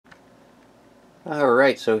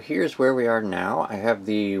Alright, so here's where we are now. I have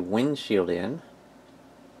the windshield in,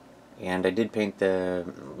 and I did paint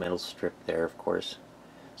the metal strip there, of course.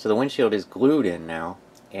 So the windshield is glued in now,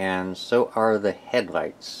 and so are the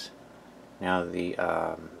headlights. Now the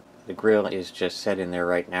grill is just set in there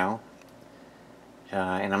right now.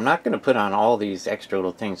 And I'm not going to put on all these extra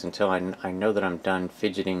little things until I know that I'm done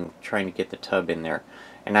fidgeting trying to get the tub in there.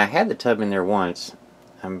 And I had the tub in there once.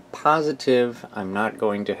 I'm positive I'm not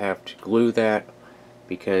going to have to glue that,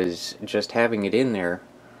 because just having it in there,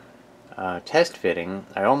 test fitting,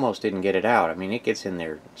 I almost didn't get it out. I mean, it gets in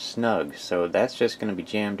there snug, so that's just going to be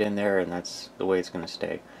jammed in there, and that's the way it's going to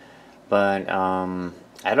stay. But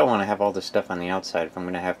I don't want to have all this stuff on the outside if I'm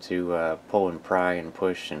going to have to pull and pry and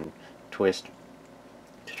push and twist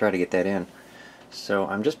to try to get that in. So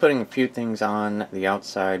I'm just putting a few things on the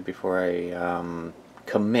outside before I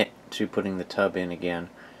commit to putting the tub in again.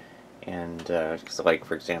 And like,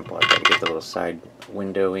 for example, I've got to get the little side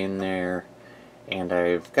window in there, and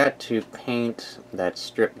I've got to paint that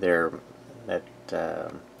strip there, that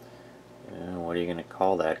what are you going to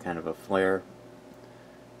call that, kind of a flare,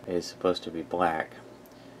 is supposed to be black,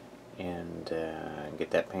 and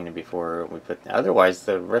get that painted before we put, otherwise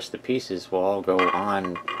the rest of the pieces will all go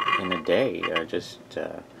on in a day. Just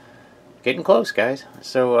getting close, guys.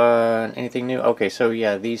 So anything new? Okay, so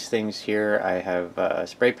yeah, these things here I have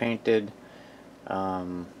spray painted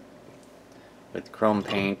with chrome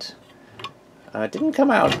paint. It didn't come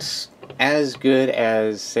out as good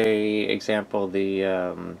as, say, example,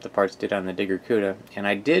 the parts did on the Digger Cuda, and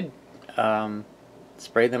I did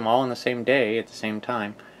spray them all on the same day at the same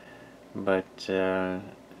time, but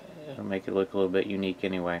it'll make it look a little bit unique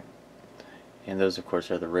anyway. And those, of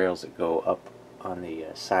course, are the rails that go up on the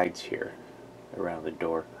sides here around the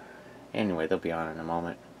door. Anyway, they'll be on in a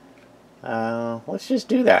moment. Let's just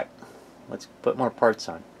do that. Let's put more parts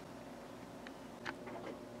on.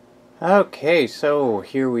 Okay, so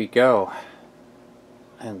here we go.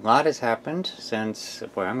 A lot has happened since,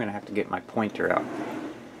 boy, I'm going to have to get my pointer out.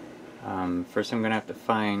 First I'm going to have to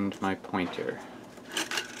find my pointer.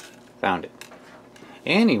 Found it.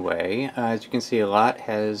 Anyway, as you can see, a lot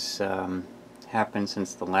has happened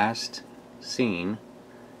since the last scene.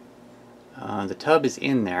 The tub is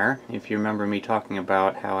in there, if you remember me talking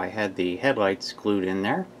about how I had the headlights glued in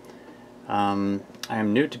there. I'm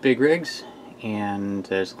new to big rigs, and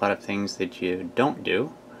there's a lot of things that you don't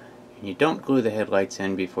do. You don't glue the headlights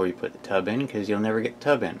in before you put the tub in, because you'll never get the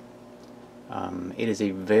tub in. It is a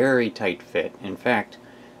very tight fit. In fact,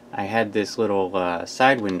 I had this little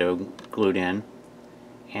side window glued in,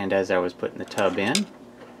 and as I was putting the tub in,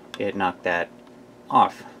 it knocked that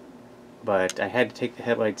off. But I had to take the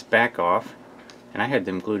headlights back off, and I had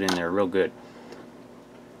them glued in there real good.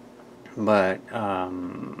 But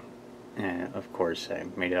of course I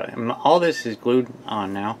made it. All this is glued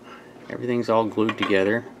on now. Everything's all glued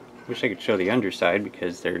together. Wish I could show the underside,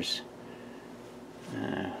 because there's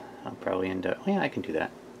I'll probably end up, yeah, I can do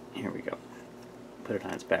that. Here we go. Put it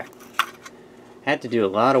on its back. Had to do a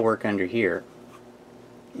lot of work under here,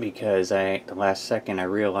 because the last second I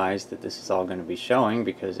realized that this is all going to be showing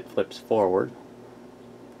because it flips forward.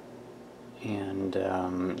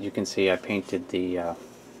 And you can see I painted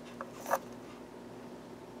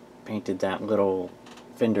that little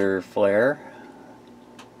fender flare,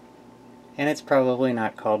 and it's probably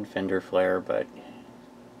not called fender flare, but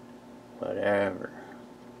whatever.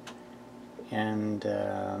 And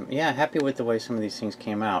yeah, happy with the way some of these things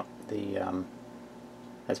came out.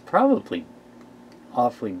 That's probably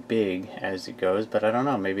awfully big as it goes, but I don't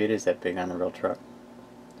know, maybe it is that big on the real truck.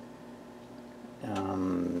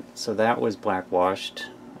 So that was black washed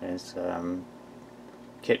as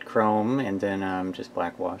kit chrome, and then just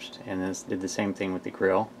black washed, and this did the same thing with the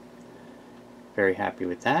grill. Very happy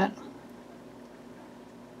with that.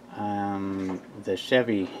 The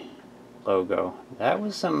Chevy logo, that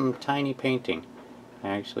was some tiny painting. I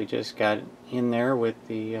actually just got in there with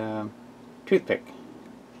the toothpick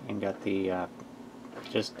and got the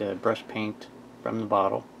just brush paint from the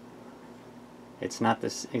bottle. It's not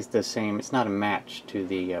this. It's the same. It's not a match to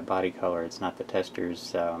the body color. It's not the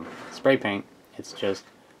tester's spray paint. It's just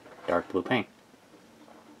dark blue paint.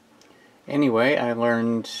 Anyway, I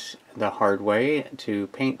learned the hard way to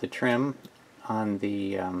paint the trim on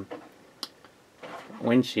the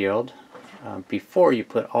windshield before you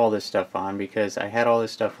put all this stuff on, because I had all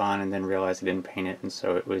this stuff on and then realized I didn't paint it, and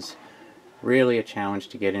so it was really a challenge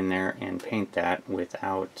to get in there and paint that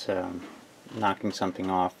without knocking something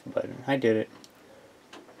off, but I did it.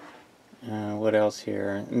 What else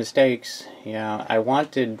here? Mistakes. Yeah, I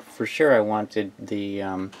wanted, for sure I wanted the,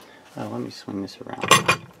 let me swing this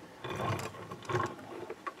around.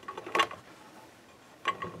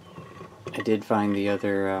 I did find the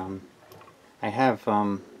other, I have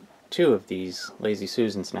two of these Lazy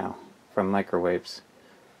Susans now from Microwaves.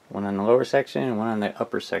 One on the lower section and one on the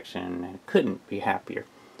upper section, and I couldn't be happier.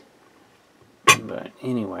 But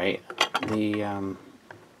anyway, as you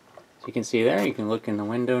can see there, you can look in the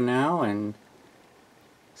window now and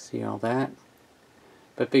see all that.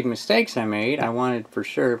 But big mistakes I made. I wanted for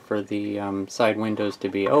sure for the side windows to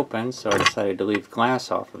be open, so I decided to leave glass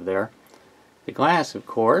off of there. The glass, of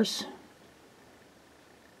course,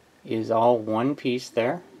 is all one piece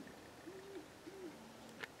there,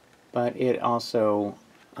 but it also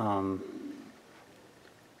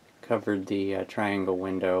covered the triangle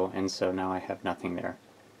window, and so now I have nothing there.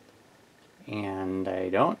 And I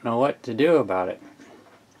don't know what to do about it.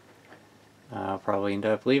 I'll probably end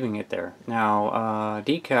up leaving it there. Now,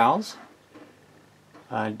 decals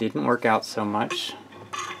didn't work out so much.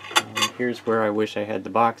 Here's where I wish I had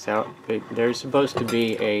the box out. But there's supposed to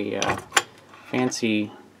be a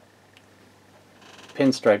fancy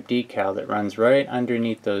pinstripe decal that runs right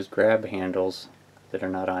underneath those grab handles that are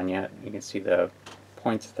not on yet. You can see the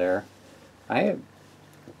points there.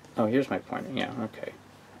 Oh, here's my pointer. Yeah, okay.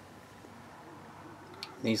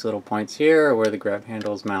 These little points here are where the grab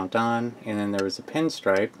handles mount on, and then there was a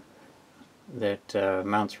pinstripe that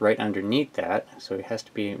mounts right underneath that, so it has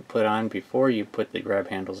to be put on before you put the grab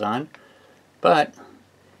handles on. But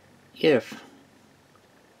if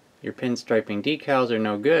your pinstriping decals are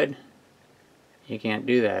no good, you can't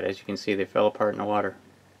do that. As you can see, they fell apart in the water.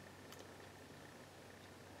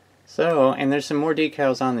 So, and there's some more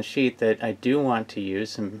decals on the sheet that I do want to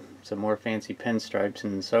use, some more fancy pinstripes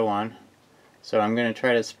and so on. So I'm going to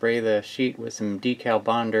try to spray the sheet with some decal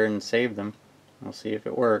bonder and save them. We'll see if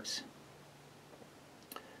it works.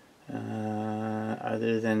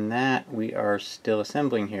 Other than that, we are still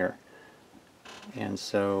assembling here. And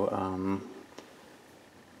so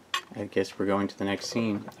I guess we're going to the next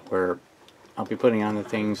scene where I'll be putting on the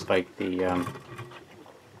things like the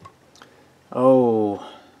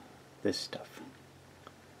this stuff.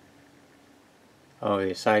 Oh,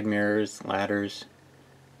 the side mirrors, ladders,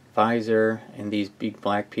 visor, and these big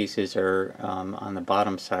black pieces are on the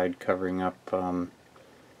bottom side covering up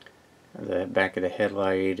the back of the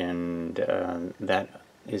headlight, and that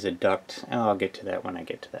is a duct. Oh, I'll get to that when I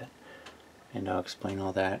get to that, and I'll explain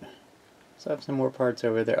all that. So I have some more parts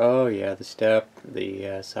over there. Oh yeah, the step,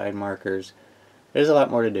 the side markers. There's a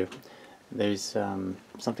lot more to do. There's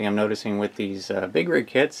something I'm noticing with these big rig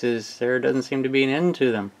kits is there doesn't seem to be an end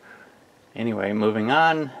to them. Anyway, moving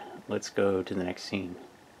on, let's go to the next scene.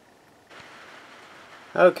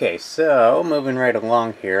 Okay, so moving right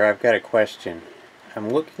along here, I've got a question. I'm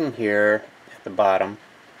looking here at the bottom,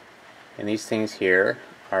 and these things here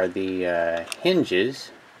are the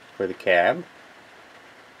hinges for the cab.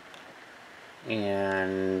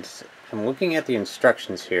 And I'm looking at the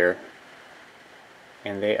instructions here,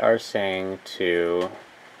 and they are saying to,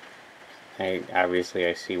 obviously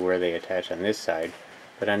I see where they attach on this side,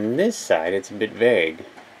 but on this side it's a bit vague.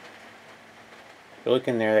 If you look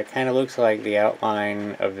in there, that kind of looks like the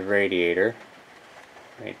outline of the radiator,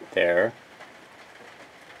 right there.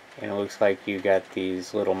 And it looks like you got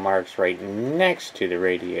these little marks right next to the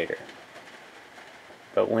radiator.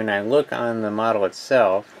 But when I look on the model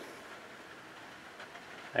itself,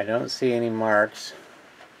 I don't see any marks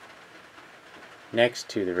next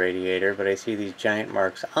to the radiator, but I see these giant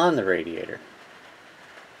marks on the radiator.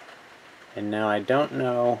 And now I don't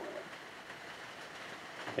know,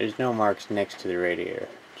 there's no marks next to the radiator,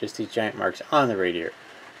 just these giant marks on the radiator.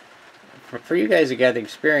 For you guys that got the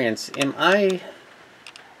experience, am I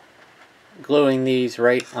gluing these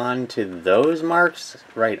right onto those marks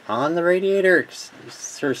right on the radiator? It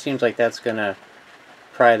sure seems like that's gonna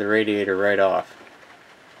pry the radiator right off.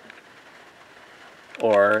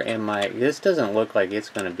 Or am I, this doesn't look like it's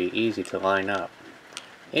going to be easy to line up.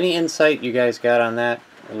 Any insight you guys got on that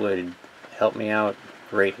would help me out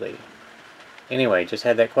greatly. Anyway, just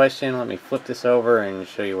had that question. Let me flip this over and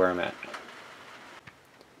show you where I'm at.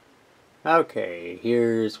 Okay,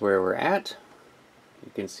 here's where we're at.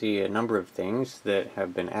 You can see a number of things that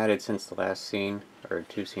have been added since the last scene, or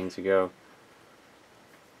 2 scenes ago.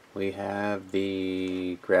 We have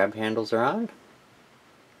the grab handles are on,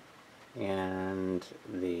 and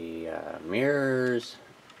the mirrors,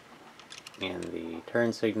 and the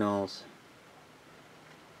turn signals,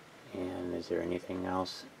 and is there anything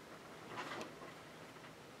else?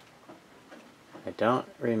 I don't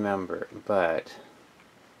remember, but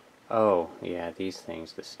oh yeah, these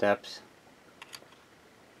things, the steps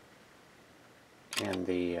and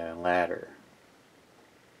the ladder.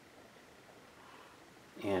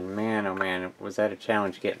 And man, oh man, was that a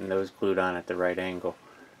challenge getting those glued on at the right angle.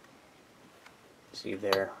 See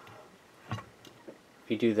there? If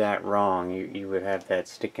you do that wrong, you would have that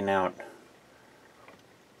sticking out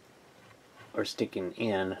or sticking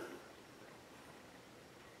in.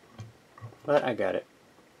 But I got it.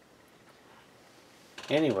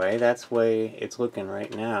 Anyway, that's the way it's looking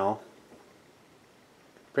right now.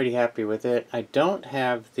 Pretty happy with it. I don't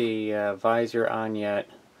have the visor on yet,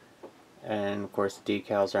 and of course the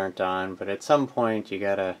decals aren't on, but at some point you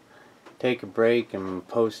gotta take a break and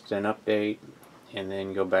post an update and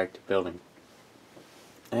then go back to building.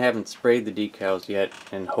 I haven't sprayed the decals yet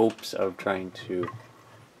in hopes of trying to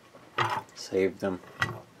save them.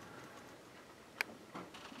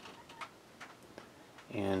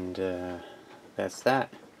 And that's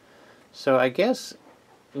that. So I guess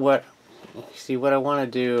what I want to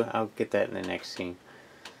do, I'll get that in the next scene.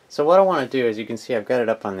 So what I want to do is, you can see I've got it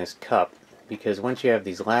up on this cup, because once you have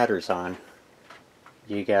these ladders on,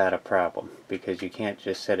 you got a problem, because you can't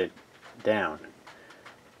just set it down.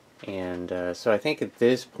 And so I think at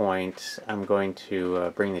this point I'm going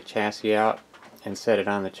to bring the chassis out and set it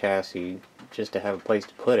on the chassis just to have a place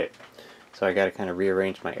to put it. So I got to kind of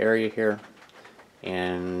rearrange my area here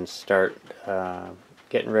and start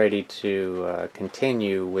getting ready to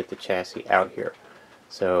continue with the chassis out here.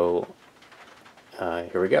 So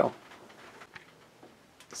here we go.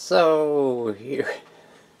 So here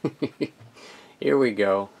here we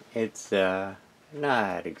go. It's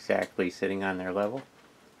not exactly sitting on their level.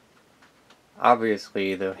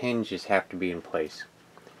 Obviously the hinges have to be in place.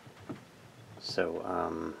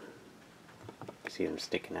 So see them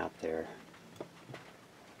sticking out there.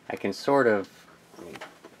 I can sort of, let me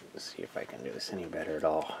see if I can do this any better at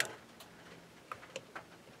all.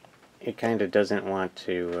 It kind of doesn't want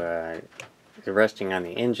to, it's resting on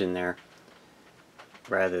the engine there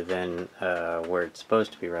rather than where it's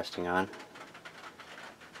supposed to be resting on.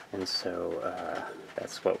 And so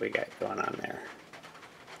that's what we got going on there.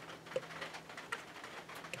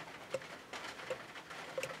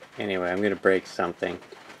 Anyway, I'm going to break something.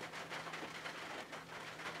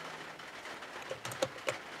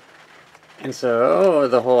 And so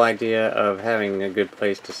the whole idea of having a good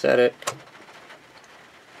place to set it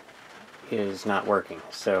is not working.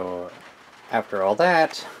 So after all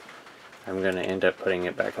that, I'm going to end up putting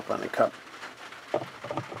it back up on the cup.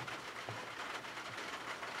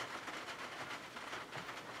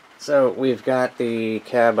 So we've got the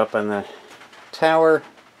cab up on the tower,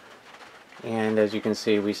 and as you can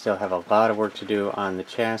see, we still have a lot of work to do on the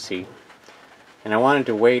chassis. And I wanted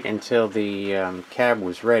to wait until the cab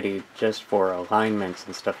was ready just for alignments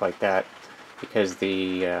and stuff like that, because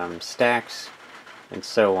the stacks and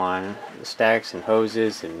so on, the stacks and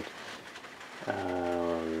hoses and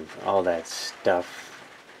all that stuff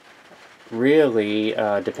really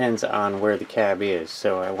depends on where the cab is.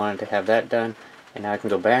 So I wanted to have that done, and now I can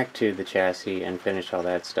go back to the chassis and finish all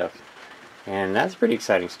that stuff. And that's pretty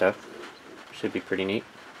exciting stuff. Should be pretty neat.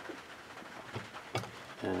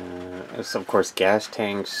 So of course, gas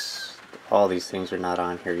tanks, all these things are not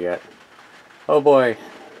on here yet. Oh boy,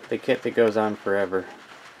 the kit that goes on forever.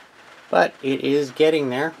 But it is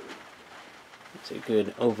getting there. It's a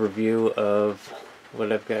good overview of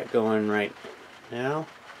what I've got going right now.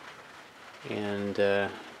 And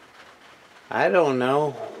I don't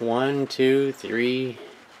know, 1, 2, 3,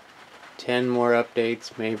 10 more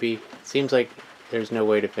updates maybe. It seems like there's no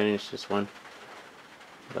way to finish this one.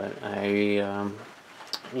 But I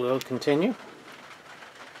will continue.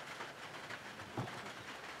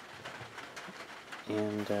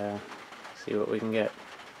 And see what we can get.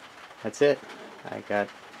 That's it. I got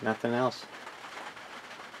nothing else.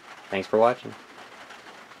 Thanks for watching.